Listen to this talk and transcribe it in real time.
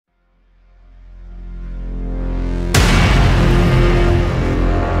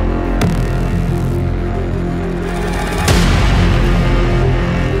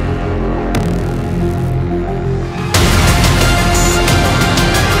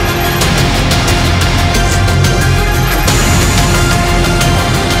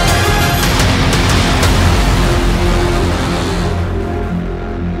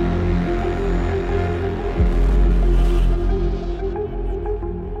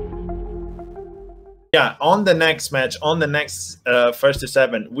yeah, on the next match, on the next first to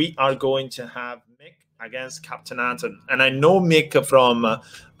 7, we are going to have Mick against Captain Atom. And I know Mick from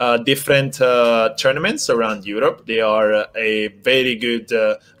different tournaments around Europe. They are a very good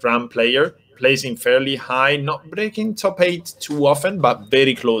RAM player, placing fairly high, not breaking top 8 too often, but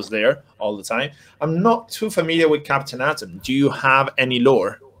very close there all the time. I'm not too familiar with Captain Atom. Do you have any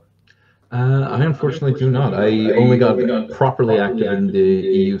lore? I unfortunately do not. I only got properly active in the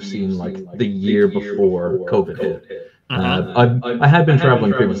EU scene like the year before COVID hit. I had been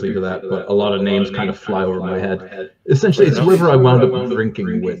traveling previously to that, but a lot of names kind of fly over my head. Essentially, it's whoever I wound up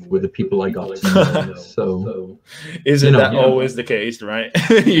drinking with were the people I got to know. So, isn't that always the case, right?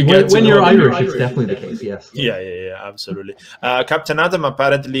 when you're Irish, it's definitely the case. Yes. Yeah, absolutely. Captain Atom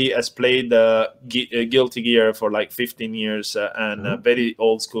apparently has played Guilty Gear for like 15 years and a very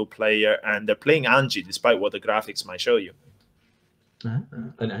old school player, and they're playing Anji, despite what the graphics might show you.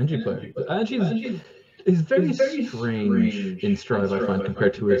 An Anji player. Anji is very strange in Strive, I find,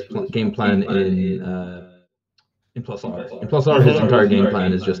 compared to his game plan in Plus R. In Plus R, his entire game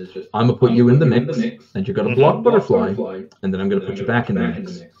plan is just, I'm going to put you in the mix, and you're going to block Butterfly, and then I'm going to put you back in the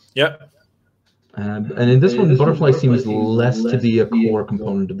mix. Yep. And in this one, Butterfly seems less to be a core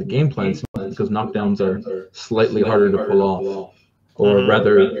component of the game plan, because knockdowns are slightly harder to pull off. Or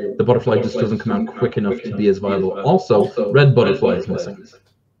rather, the Butterfly just doesn't come out quick enough to be as viable. Also, Red Butterfly is missing.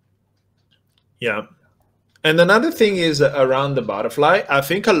 Yeah. And another thing is around the Butterfly, I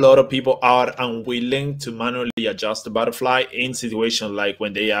think a lot of people are unwilling to manually adjust the Butterfly in situations like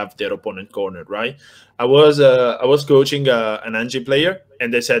when they have their opponent cornered, right? I was coaching an Anji player,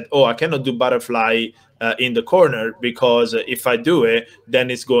 and they said, oh, I cannot do Butterfly in the corner because if I do it,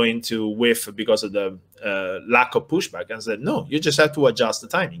 then it's going to whiff because of the lack of pushback. And I said, no, you just have to adjust the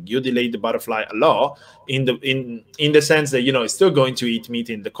timing. You delay the Butterfly a lot in the sense that, you know, it's still going to eat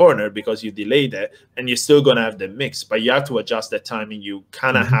meat in the corner because you delayed it, and you're still going to have the mix, but you have to adjust that timing. You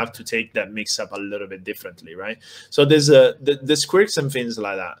kind of have to take that mix up a little bit differently, right? So there's there's quirks and things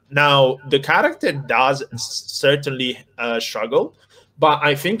like that. Now, the character does certainly struggle, but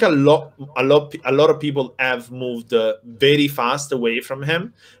I think a lot of people have moved very fast away from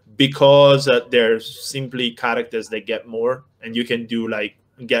him because they're simply characters that get more, and you can do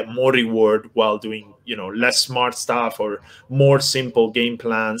get more reward while doing, you know, less smart stuff or more simple game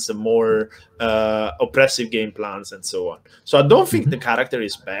plans and more oppressive game plans and so on. So I don't think the character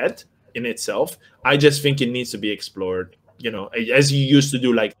is bad in itself. I just think it needs to be explored, you know, as you used to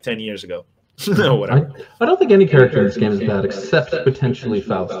do like 10 years ago. Whatever. I don't think any character in this game is bad, except potentially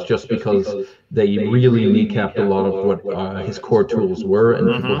Faust, just because they really kneecapped a lot of what his core tools were,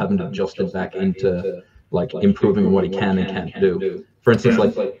 and people haven't adjusted back into like improving what he can and can't do. For instance,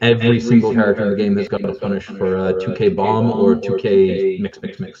 like every single character in the game has got a punish for a 2K bomb or 2K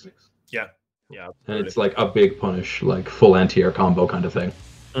mix. Yeah. And it's like a big punish, like full anti-air combo kind of thing.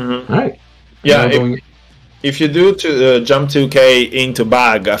 All right. Yeah. If you do jump 2K into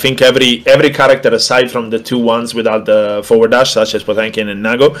bag, I think every character aside from the 2 ones without the forward dash, such as Potemkin and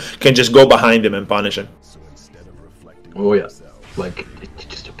Nago, can just go behind him and punish him. Oh yeah, like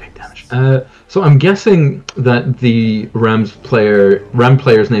just do big damage. So I'm guessing that the RAM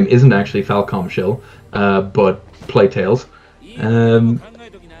player's name isn't actually Falcom Shill, but Playtails.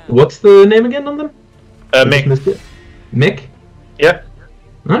 What's the name again on them? Mick. Mick? Yeah.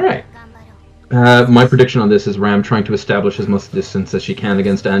 All right. My prediction on this is Ram trying to establish as much distance as she can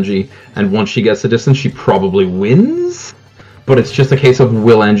against Anji, and once she gets the distance, she probably wins. But it's just a case of,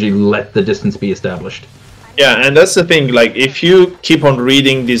 will Anji let the distance be established? Yeah, and that's the thing. Like, if you keep on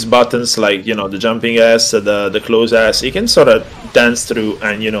reading these buttons, like, you know, the jumping S, the close S, you can sort of dance through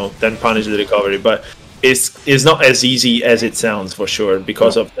and, you know, then punish the recovery. But it's not as easy as it sounds, for sure,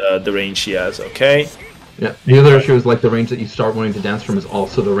 because of the range she has, okay? Yeah, the other issue is like the range that you start wanting to dance from is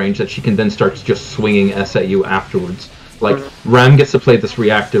also the range that she can then start just swinging S at you afterwards. Like, Ram gets to play this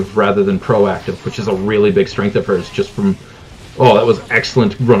reactive rather than proactive, which is a really big strength of hers, just from, oh, that was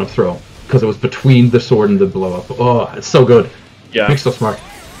excellent run of throw, because it was between the sword and the blow up. Oh, it's so good. Yeah. Makes so smart.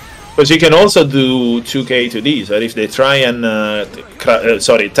 Because you can also do 2K to these, right? If they try and,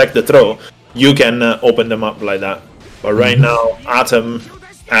 tech the throw, you can open them up like that. But right now, Atom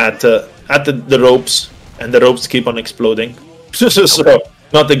at the ropes, and the ropes keep on exploding. So,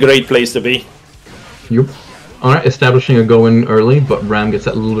 not a great place to be. Yep. Alright, establishing a go-in early, but Ram gets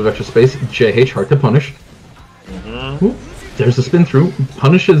that little bit of extra space. JH, hard to punish. Ooh, there's a spin through.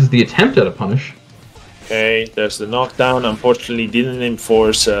 Punishes the attempt at a punish. Okay, there's the knockdown. Unfortunately, didn't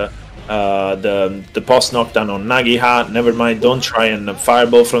enforce the post knockdown on Nagiha. Never mind, don't try and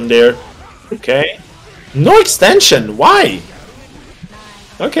fireball from there. Okay. No extension, why?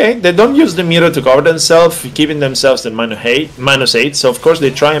 Okay, they don't use the mirror to cover themselves, keeping themselves at -8. So of course they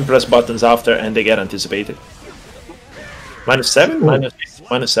try and press buttons after, and they get anticipated. -7,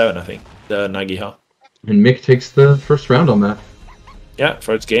 -7, I think. The Nagiha. And Mick takes the first round on that. Yeah,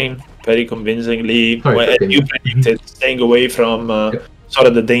 first game, very convincingly. Sorry, You predicted staying away from sort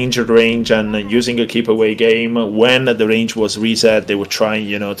of the danger range and using a keep away game. When the range was reset, they were trying,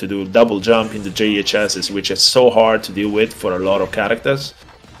 you know, to do double jump in the GGSs, which is so hard to deal with for a lot of characters.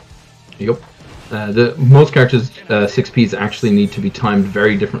 Yep. Most characters' 6Ps actually need to be timed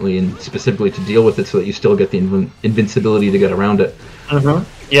very differently and specifically to deal with it so that you still get the invincibility to get around it.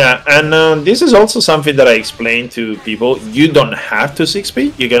 Yeah, and this is also something that I explain to people. You don't have to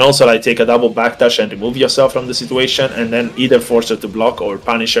 6P. You can also like take a double backdash and remove yourself from the situation, and then either force her to block or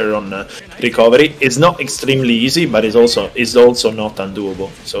punish her on recovery. It's not extremely easy, but it's also not undoable.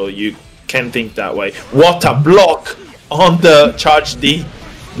 So you can think that way. What a block on the charge D!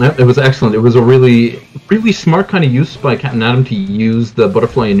 It was excellent. It was a really smart kind of use by Captain Atom to use the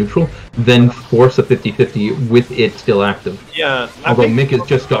butterfly in neutral, then force a 50-50 with it still active. Yeah. Although Mick has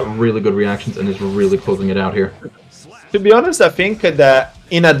just got really good reactions and is really closing it out here. To be honest, I think that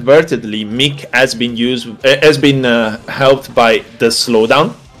inadvertently Mick has been helped by the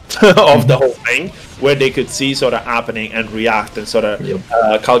slowdown of the whole thing, where they could see sort of happening and react and sort of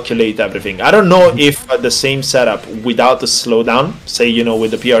calculate everything. I don't know if the same setup without the slowdown, say, you know,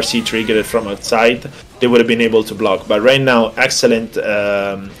 with the PRC triggered from outside, they would have been able to block. But right now, excellent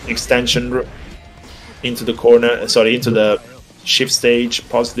extension into the corner, into the shift stage,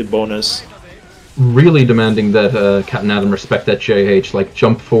 positive bonus. Really demanding that Captain Atom respect that JH, like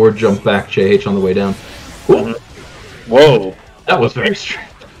jump forward, jump back, JH on the way down. Whoa. That was very strange.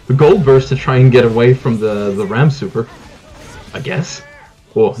 The gold burst to try and get away from the Ram super, I guess.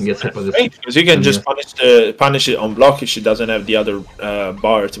 Oh, he gets hit by this. Because you can just punish it on block if she doesn't have the other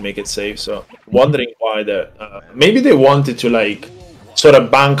bar to make it safe. So wondering why maybe they wanted to like sort of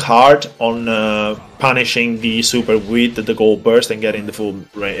bank hard on punishing the super with the gold burst and getting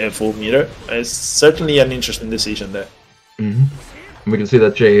the full meter. It's certainly an interesting decision there. And we can see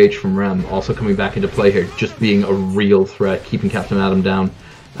that JH from Ram also coming back into play here, just being a real threat, keeping Captain Atom down.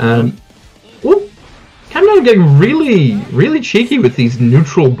 Captain Atom getting really cheeky with these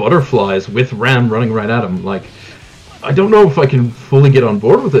neutral butterflies with Ram running right at him. Like, I don't know if I can fully get on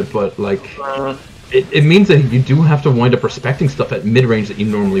board with it, but like, it means that you do have to wind up respecting stuff at mid-range that you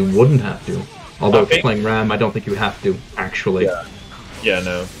normally wouldn't have to. Although if you're playing Ram, I don't think you have to, actually. Yeah,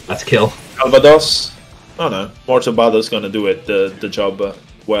 no. That's kill. Calvados? Oh no, Mortal Battle's gonna do it, the job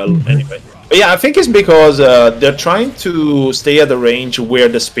well anyway. But yeah, I think it's because they're trying to stay at the range where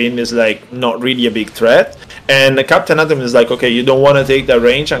the spin is like not really a big threat, and the Captain Atom is like, okay, you don't want to take that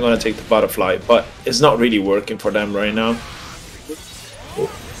range, I'm gonna take the butterfly, but it's not really working for them right now.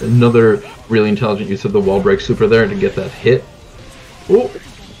 Another really intelligent use of the wall break super there to get that hit. Oh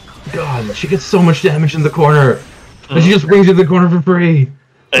god, she gets so much damage in the corner, and she just brings you to the corner for free.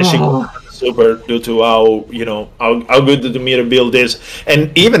 And she super due to how, you know, how good the meter build is.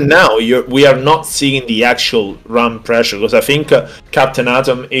 And even now we are not seeing the actual run pressure, because I think Captain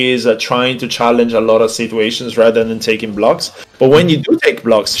Atom is trying to challenge a lot of situations rather than taking blocks. But when you do take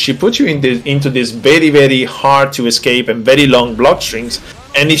blocks, she puts you into this very hard to escape and very long block strings.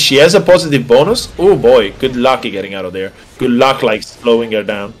 And if she has a positive bonus, oh boy, good luck getting out of there. Good luck like slowing her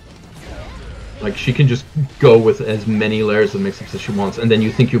down. Like, she can just go with as many layers of mix-ups as she wants, and then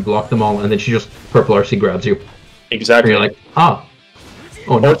you think you block them all, and then she just purple RC grabs you. Exactly. And you're like, ah.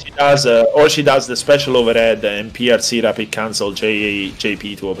 Oh, no. Or she does the special overhead and PRC rapid cancel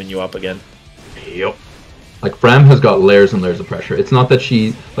JP to open you up again. Yep. Like, Ram has got layers and layers of pressure. It's not that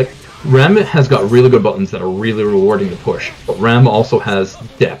she... Like, Ram has got really good buttons that are really rewarding to push, but Ram also has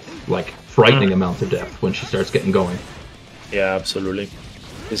depth, like, frightening amounts of depth when she starts getting going. Yeah, absolutely.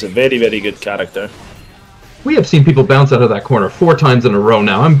 Is a very good character. We have seen people bounce out of that corner 4 times in a row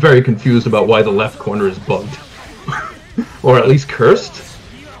now. I'm very confused about why the left corner is bugged. Or at least cursed.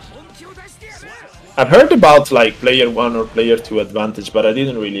 I've heard about like player 1 or player 2 advantage, but I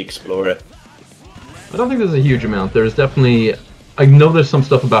didn't really explore it. I don't think there's a huge amount. There's definitely... I know there's some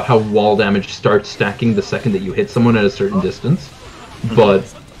stuff about how wall damage starts stacking the second that you hit someone at a certain distance,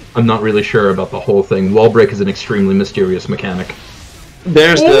 but I'm not really sure about the whole thing. Wall break is an extremely mysterious mechanic.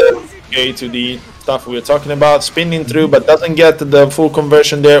 There's the A to D stuff we were talking about, spinning through, but doesn't get the full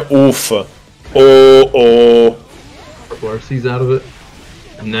conversion there. Oof. Oh. RC's out of it.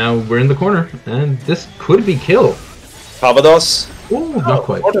 And now we're in the corner, and this could be kill. Calvados. Oh, not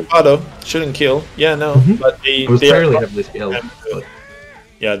quite. Mortal Battle shouldn't kill. Yeah, no. But it was fairly heavily scaled.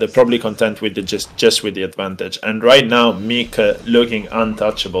 Yeah, they're probably content with the just with the advantage. And right now, Mick looking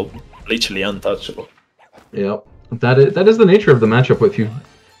untouchable, literally untouchable. Yep, that is the nature of the matchup.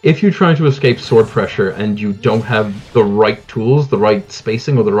 If you try to escape sword pressure and you don't have the right tools, the right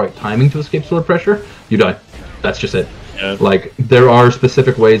spacing, or the right timing to escape sword pressure, you die. That's just it. Yeah. Like, there are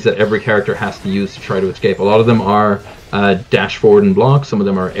specific ways that every character has to use to try to escape. A lot of them are dash forward and block. Some of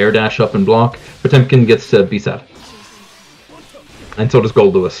them are air dash up and block. Potemkin gets BSAT. And so does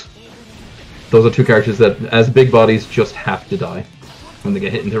Gold Lewis. Those are two characters that, as big bodies, just have to die when they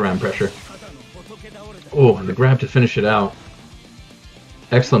get hit into ram pressure. Oh, and the grab to finish it out.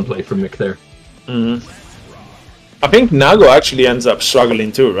 Excellent play from Mick there. I think Nago actually ends up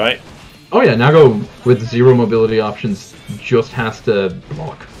struggling too, right? Oh yeah, Nago with 0 mobility options just has to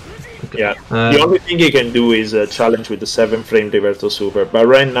block. Okay. Yeah, the only thing he can do is a challenge with the 7-frame Reverto Super. But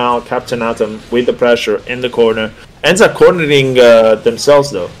right now, Captain Atom, with the pressure in the corner, ends up cornering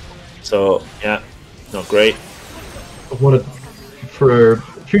themselves though. So, yeah, not great. For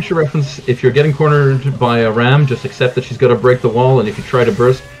future reference, if you're getting cornered by a ram, just accept that she's got to break the wall, and if you try to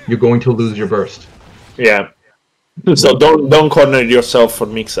burst, you're going to lose your burst. Yeah. So don't corner yourself for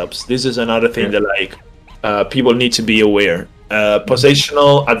mix-ups. This is another thing that like people need to be aware.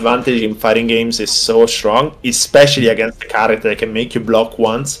 Positional advantage in fighting games is so strong, especially against a character that can make you block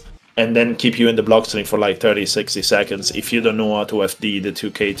once and then keep you in the block string for like 30-60 seconds if you don't know how to FD the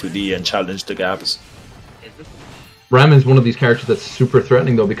 2K 2D and challenge the gaps. Ram is one of these characters that's super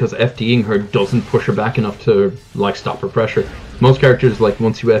threatening though, because FDing her doesn't push her back enough to like stop her pressure. Most characters, like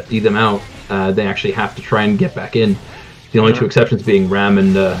once you FD them out, they actually have to try and get back in. The only two exceptions being Ram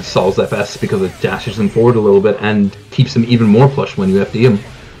and Sol's FS, because it dashes them forward a little bit and keeps them even more plush when you FD them.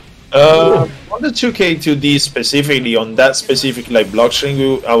 On the 2K 2D specifically, on that specific like block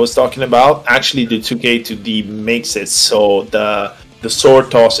string I was talking about, actually the 2K 2D makes it so the sword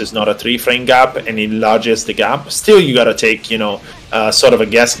toss is not a 3-frame gap and it enlarges the gap. Still, you gotta take, sort of a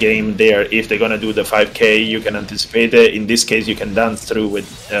guess game there. If they're gonna do the 5K, you can anticipate it. In this case, you can dance through with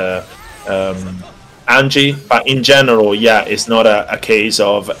Anji. But in general, yeah, it's not a case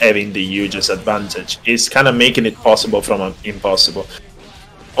of having the hugest advantage. It's kind of making it possible from impossible.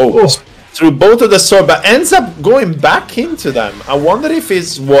 Oh, through both of the sword, but ends up going back into them. I wonder if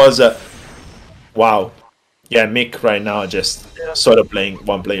it was a... Wow. Yeah, Mick right now just sort of playing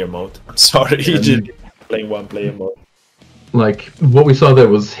one-player mode. I'm sorry, he just playing one-player mode. Like, what we saw there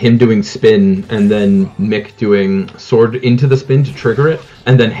was him doing spin, and then Mick doing sword into the spin to trigger it,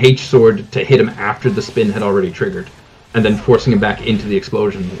 and then H sword to hit him after the spin had already triggered, and then forcing him back into the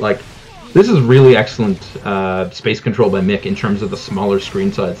explosion. Like, this is really excellent space control by Mick in terms of the smaller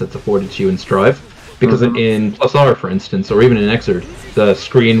screen size that's afforded to you in Strive. Because in Plus R, for instance, or even in Exerd, the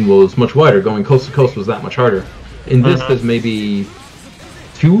screen was much wider. Going coast to coast was that much harder. In this, there's maybe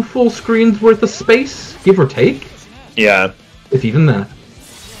 2 full screens worth of space, give or take. Yeah. If even that.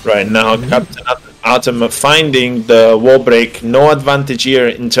 Right now, Captain Atom finding the wall break. No advantage here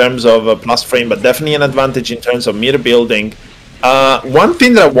in terms of plus frame, but definitely an advantage in terms of meter building. One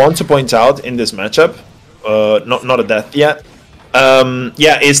thing that I want to point out in this matchup, not a death yet,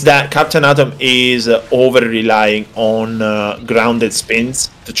 is that Captain Atom is over-relying on grounded spins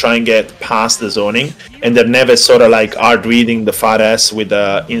to try and get past the zoning, and they're never sort of like hard-reading the far S with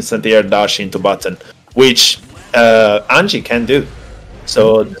the instant air dash into button, which Anji can do.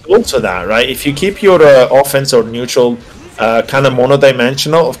 So also that, right? If you keep your offense or neutral kind of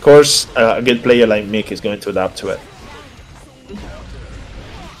monodimensional, of course, a good player like Mick is going to adapt to it.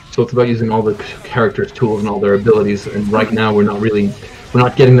 So it's about using all the characters' tools and all their abilities, and right now we're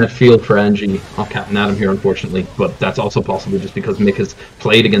not getting that feel for Anji off Captain Atom here, unfortunately, but that's also possible just because Mick has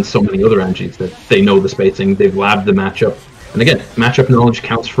played against so many other Anjis that they know the spacing, they've labbed the matchup, and again, matchup knowledge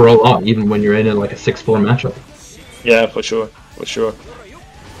counts for a lot, even when you're in like a 6-4 matchup. Yeah, for sure.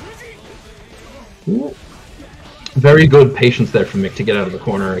 Very good patience there from Mick to get out of the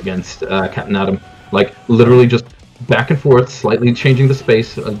corner against Captain Atom. Like, literally just back and forth, slightly changing the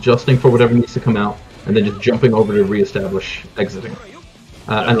space, adjusting for whatever needs to come out, and then just jumping over to re-establish exiting.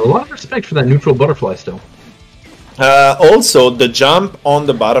 And a lot of respect for that neutral butterfly still. Also, the jump on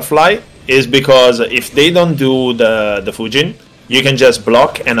the butterfly is because if they don't do the Fujin, you can just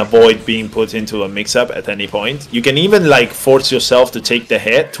block and avoid being put into a mix-up at any point. You can even like force yourself to take the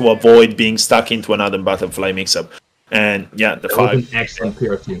hit to avoid being stuck into another butterfly mix-up. And yeah, the 5. That was an excellent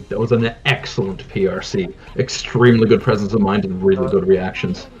PRC. That was an excellent PRC. Extremely good presence of mind and really good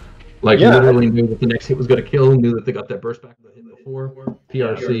reactions. Like, literally knew that the next hit was going to kill, knew that they got that burst back that hit before.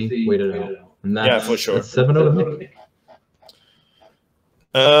 PRC, waited out. And that's, for sure. That's 7 out of Mick.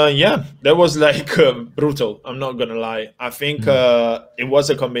 Yeah, that was like brutal. I'm not gonna lie. I think it was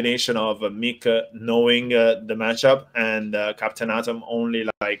a combination of Mick knowing the matchup and Captain Atom only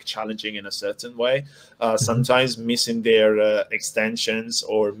like challenging in a certain way. Sometimes missing their extensions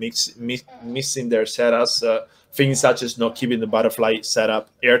or missing their setups. Things such as not keeping the butterfly setup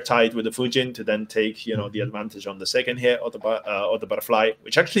airtight with the Fujin to then take the advantage on the second hit of the butterfly,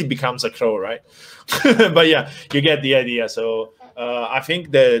 which actually becomes a crow, right? But yeah, you get the idea. So I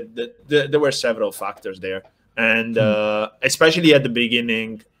think that there were several factors there, and especially at the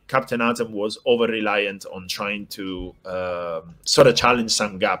beginning, Captain Atom was over reliant on trying to sort of challenge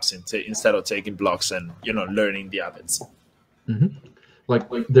some gaps instead of taking blocks and learning the habits. Like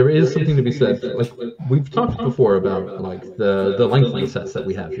there is something to be said. Like we've talked before about like the length of the sets that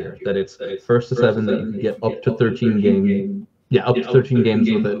we have here. That it's first to 7 that you can get up to 13 games. Yeah, up to 13 games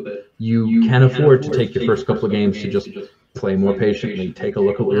with it. You can afford to take your first couple of games to just play more patiently, take a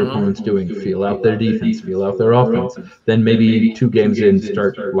look at what your opponent's doing, feel out their defense, feel out their offense. Then maybe 2 games in,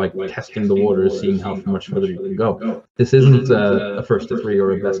 start like testing the waters, seeing how much further you can go. This isn't a first to 3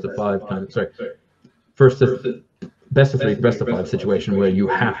 or a best of 5 kind of. Sorry, best of 3, best of 5 situation where you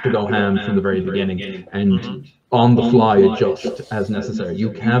have to go ham from the very beginning and on the fly adjust as necessary.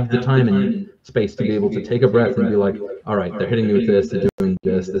 You have the time and space to be able to take a breath and be like, all right, they're hitting me with this, they're doing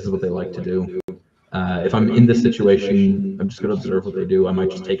this is what they like to do. If I'm in this situation, I'm just going to observe what they do. I might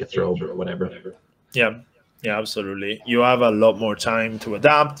just take a throw or whatever. Yeah, absolutely. You have a lot more time to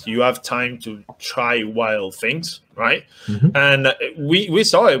adapt. You have time to try wild things, right? And we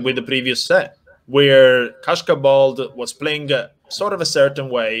saw it with the previous set, where Kashkabald was playing sort of a certain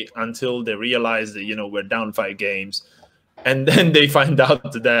way until they realized that, we're down 5 games. And then they find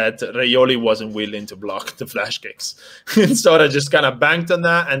out that Rayoli wasn't willing to block the flash kicks. And sort of just kind of banked on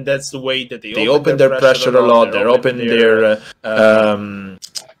that. And that's the way that they opened their pressure a lot. They opened their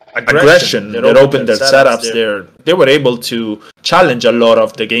aggression. They opened their setups. They were able to challenge a lot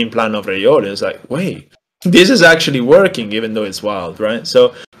of the game plan of Rayoli. It's like, wait, this is actually working, even though it's wild, right?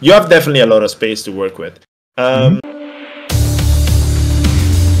 So you have definitely a lot of space to work with.